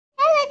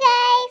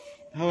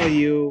How are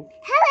you?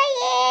 How are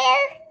you?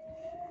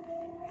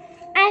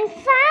 I'm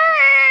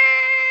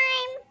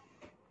fine.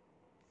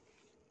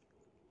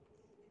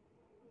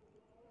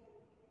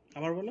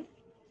 আবার বলো।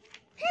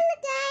 Hello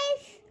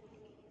guys.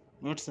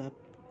 What's up?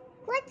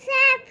 What's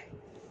up?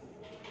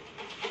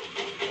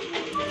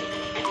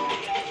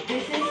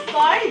 This is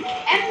called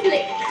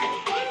emblem.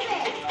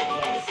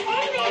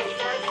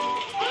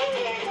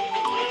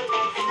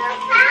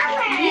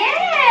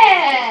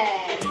 Yes.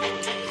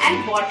 And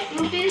what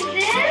fruit is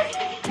this?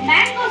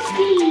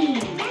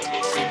 Mangosteen.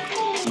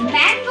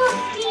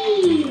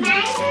 Mangosteen.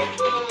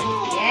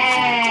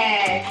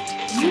 Yes.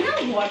 You know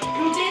what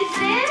fruit is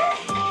this?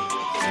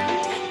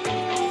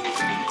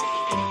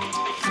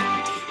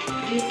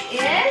 This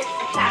is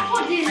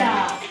sapodilla.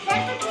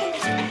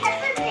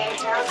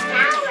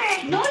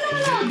 No.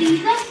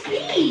 These are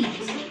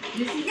sweets.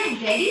 This is a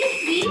very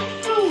sweet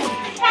fruit.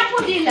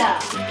 Sapodilla.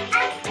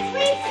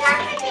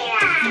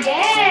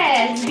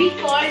 Yes. We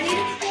called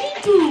it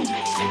chiku.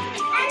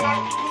 What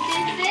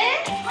is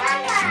this?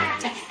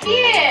 It's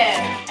pear.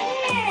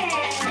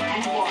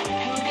 And what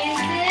fruit is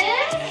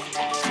this?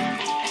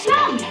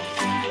 Plum.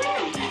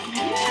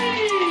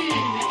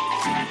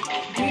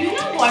 Do you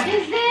know what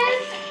is this?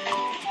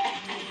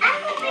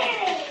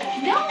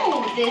 No,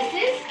 this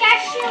is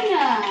cashew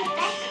nut.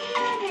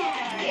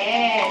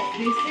 Yes,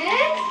 this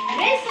is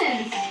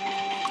raisins.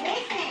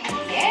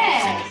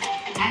 Yes,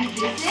 and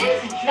this is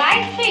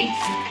dried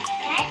figs.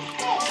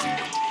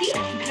 See,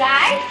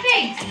 dried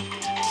figs.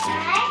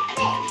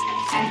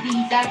 And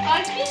these are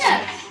called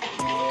peanuts.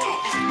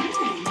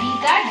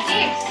 These are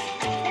dates.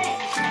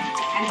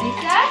 And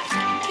these are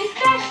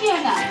pistachio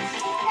nuts.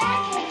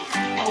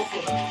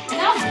 Okay,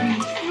 now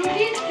which fruit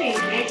is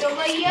favorite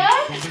over here?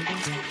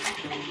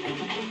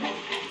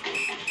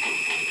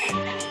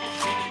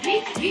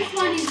 Which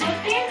one is your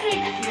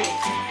favorite fruit?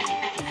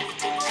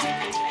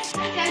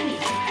 Tell me.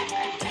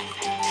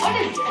 What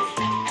is this?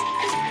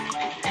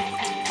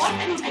 What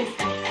fruit is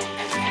this?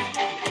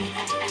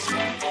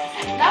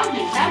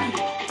 Loudly.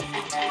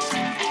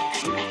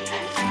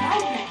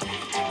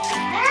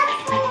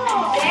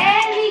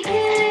 Very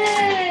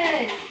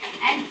good.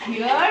 And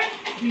here,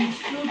 which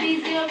fruit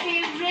is your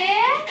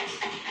favorite?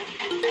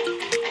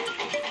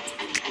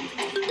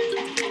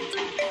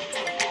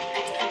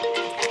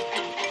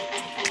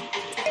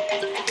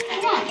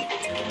 Come on.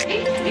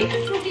 Which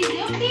fruit is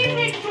your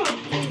favorite fruit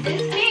in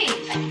this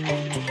page?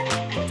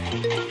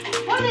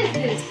 What is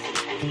this?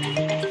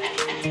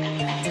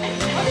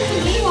 What is the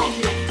name of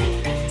this?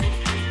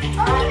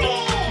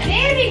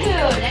 Very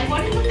good. And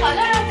what is the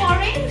color of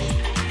orange?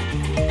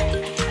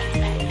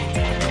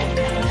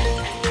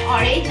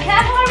 Orange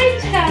have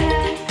orange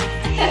color.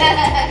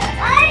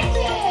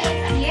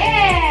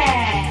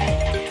 Yes.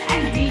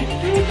 And which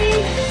fruit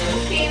is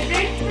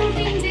favorite fruit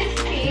in this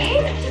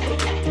page?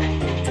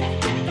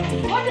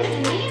 What is the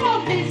name of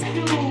this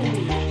fruit?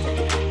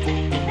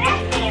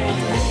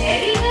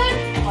 Very good.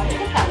 What is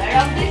the color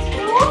of this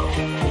fruit?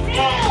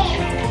 Red.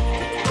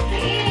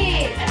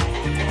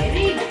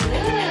 Very good.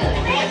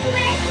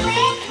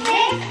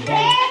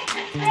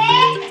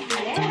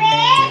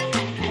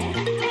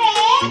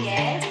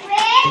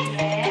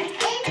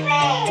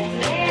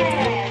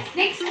 Yes.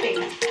 Next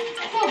page.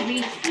 So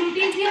which fruit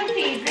is your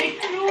favorite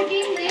fruit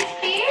in this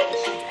page?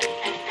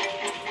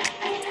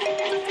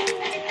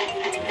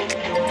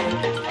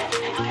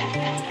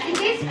 In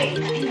this page.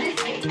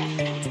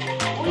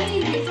 Only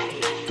in this page.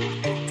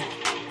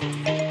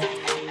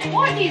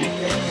 What is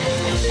this?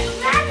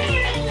 My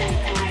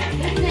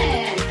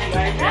goodness, you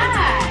are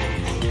right.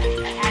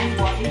 And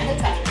what is the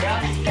color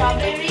of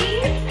strawberry?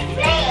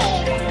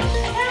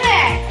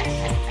 Correct.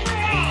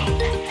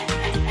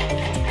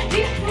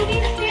 Which fruit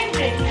is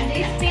favorite in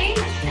this page?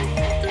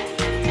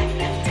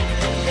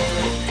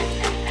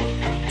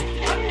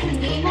 What is the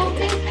name of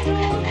this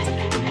fruit?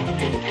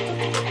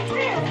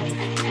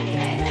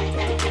 Yes.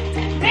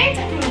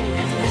 Grapefruit.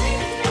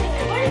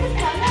 What is the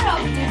color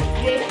of this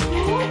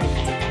grapefruit?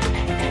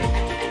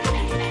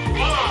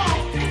 Yes.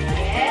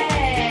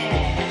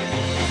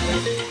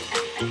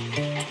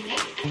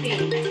 Next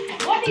page.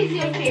 What is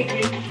your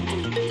favorite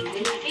fruit in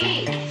this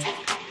page?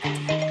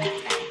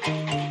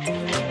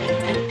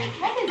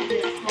 What is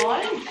this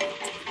called?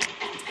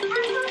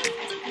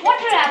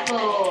 Water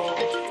apple.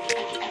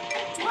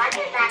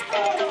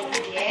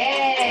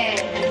 Yes.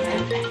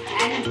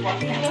 And what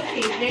is your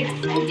favorite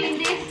fruit in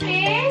this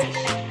page?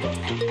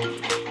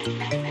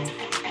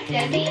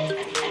 Tell me.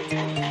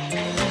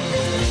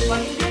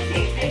 What is your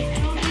favorite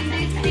fruit in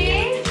this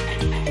page?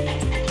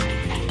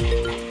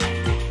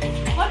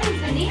 What is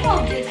the name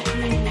of this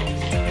fruit?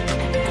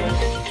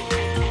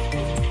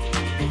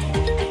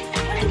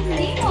 What is the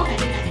name of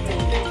this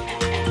fruit?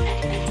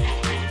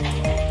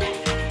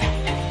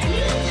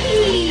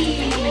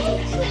 Lychee.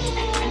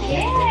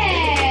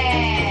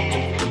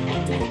 Yes.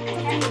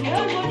 And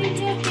here, what is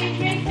your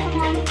favorite? Come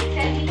on,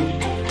 tell me.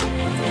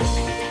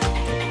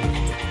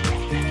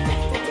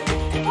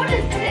 What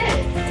is this?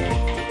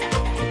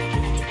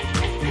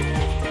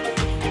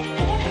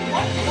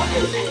 What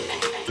is this?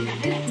 Is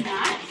this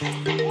nuts?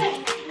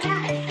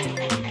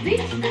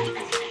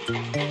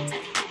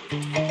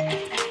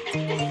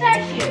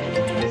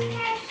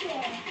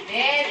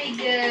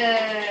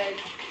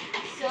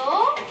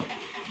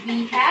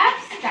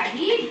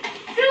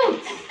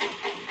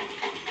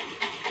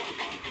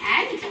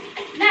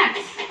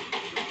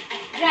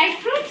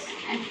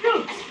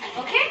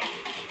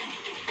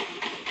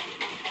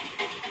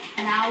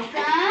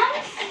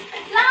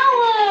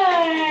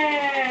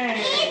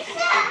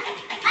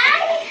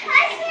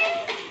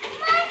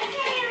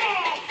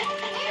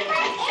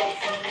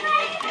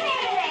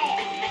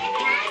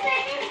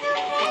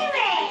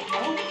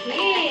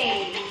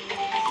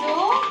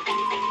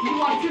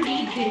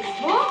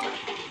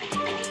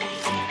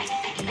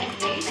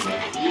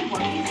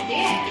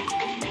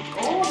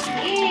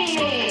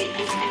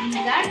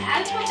 are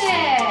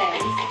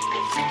alphabets.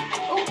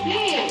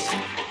 Okay.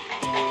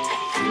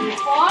 A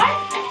for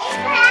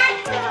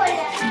Apple.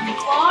 B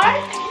for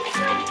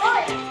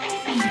Bull.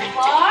 C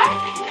for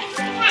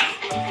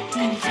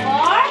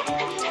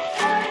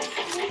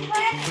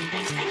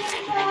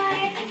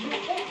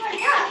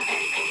Cat.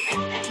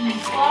 D for E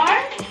for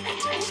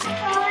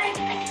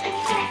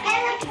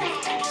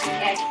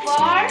F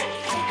for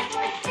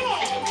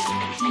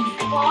G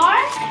for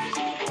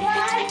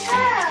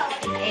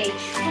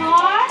H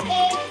for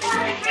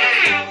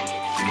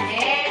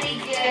very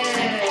good,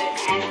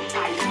 and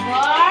I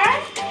for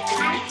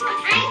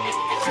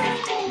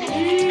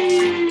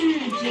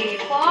J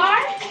for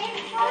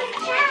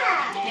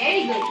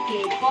very good, K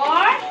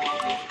for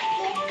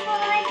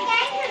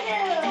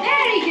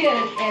very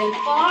good, L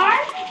for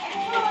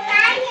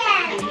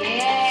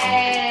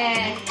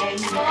yes, M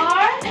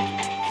for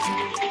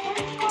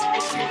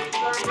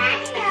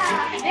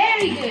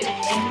very good,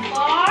 N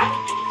for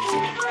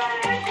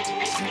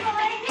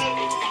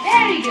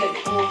very good,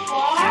 O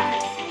for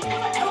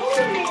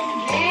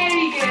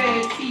very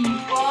good, P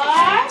for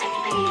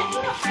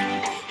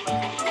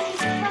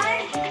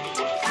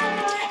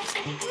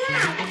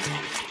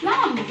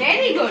plum,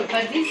 very good,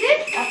 but this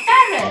is a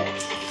parrot.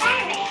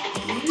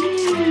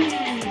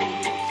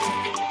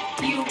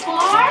 Q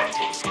for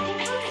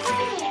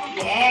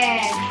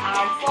yes,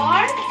 R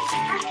for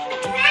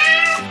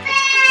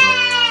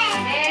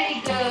very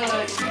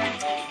good,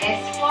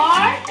 S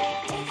for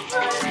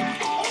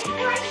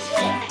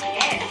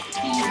yes,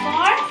 T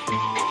for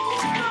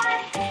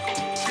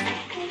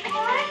T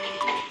for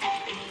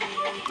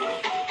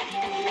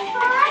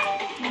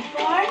T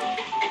for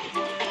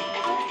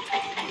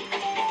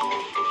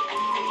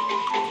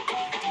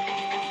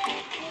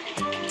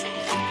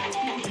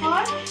C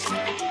for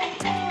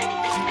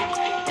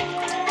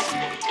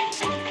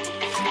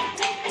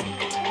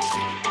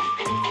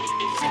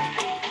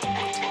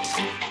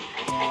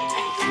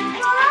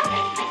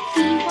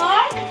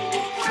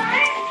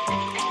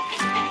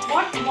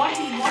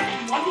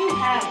what do you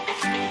have?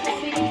 So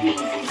many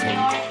things in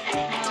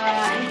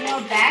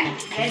your bag,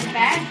 red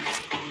bag.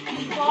 T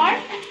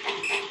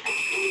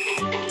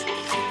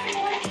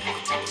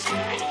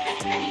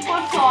for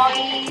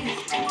toys.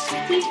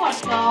 T for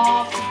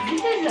top.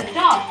 This is a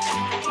top.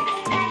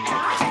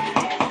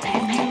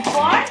 And U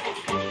for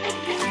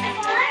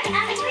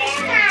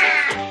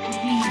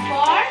V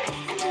for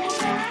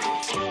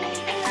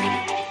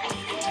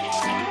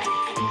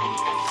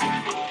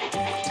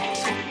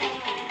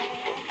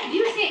do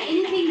you say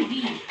anything V?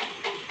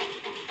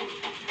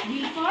 V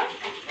for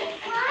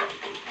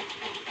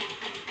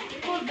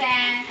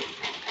van.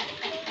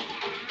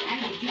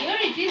 And here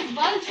it is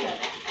vulture.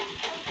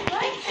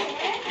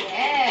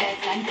 Yes,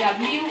 and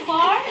W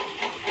for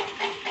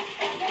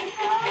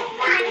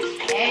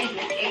very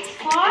good. X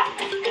for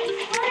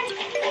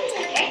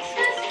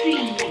Xmas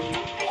tree.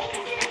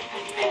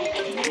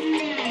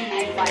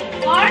 And Y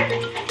for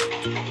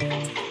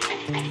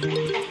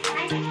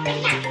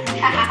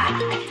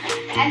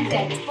and Z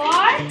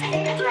for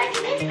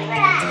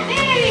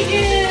very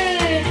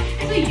good.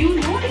 So you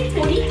know the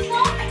phonics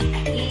song?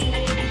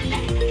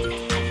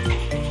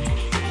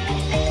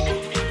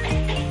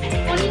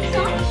 Phonics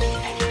song?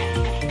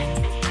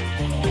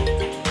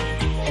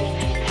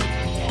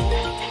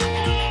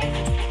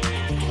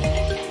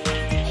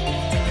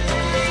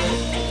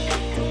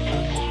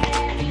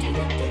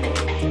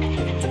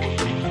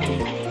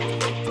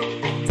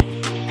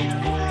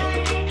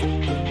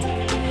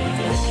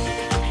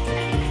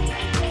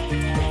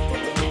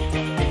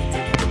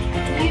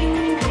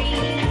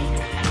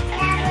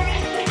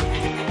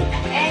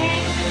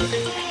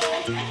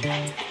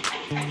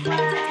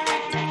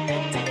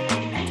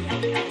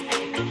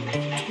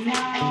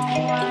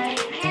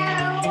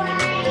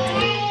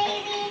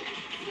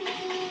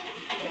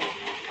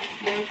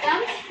 Here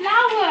comes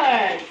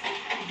flowers.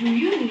 Do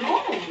you know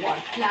what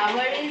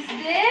flower is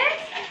this?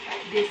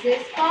 This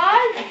is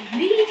called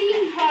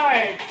bleeding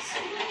hearts.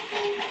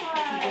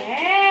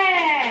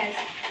 Yes.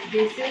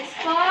 This is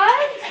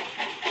called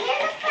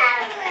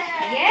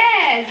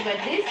yes, but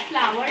this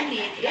flower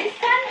name is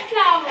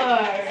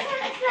sunflower.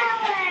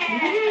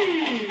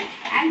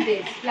 And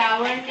this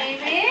flower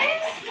name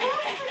is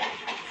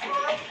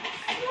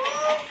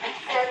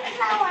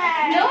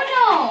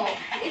no.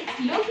 It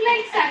looks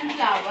like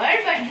sunflower,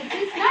 but this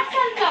is not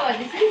sunflower.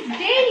 This is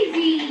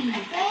daisy.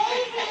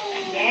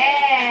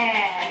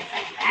 Yes.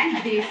 And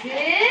this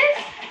is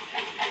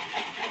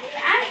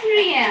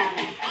anthurium.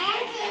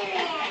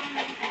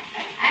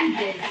 And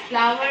this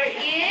flower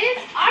is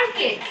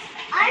orchids.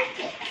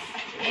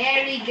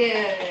 Very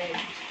good.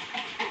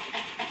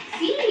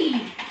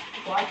 See,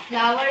 what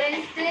flower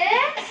is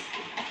this?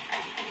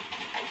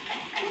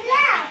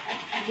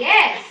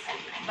 Yes,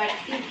 but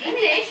in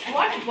English,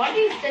 what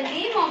is the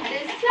name of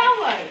this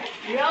flower?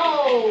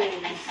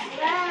 Rose.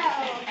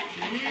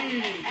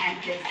 And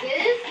this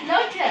is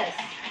lotus.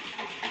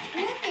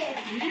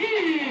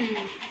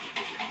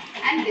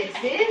 And this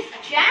is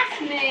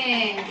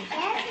jasmine.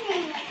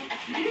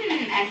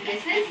 And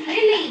this is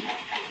lily.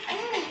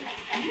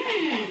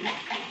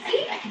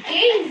 See,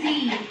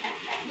 daisy.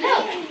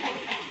 Look,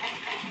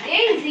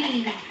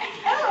 daisy.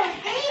 Oh,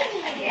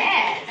 baby.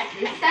 Yes,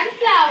 it's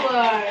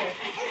sunflower.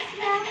 It's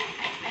not.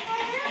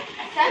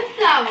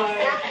 Sunflower.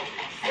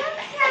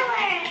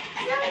 Sunflower.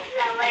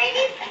 Sunflower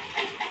is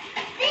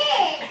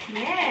big.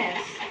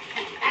 Yes.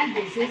 And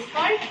this is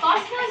called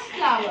cosmos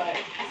flower.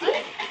 See?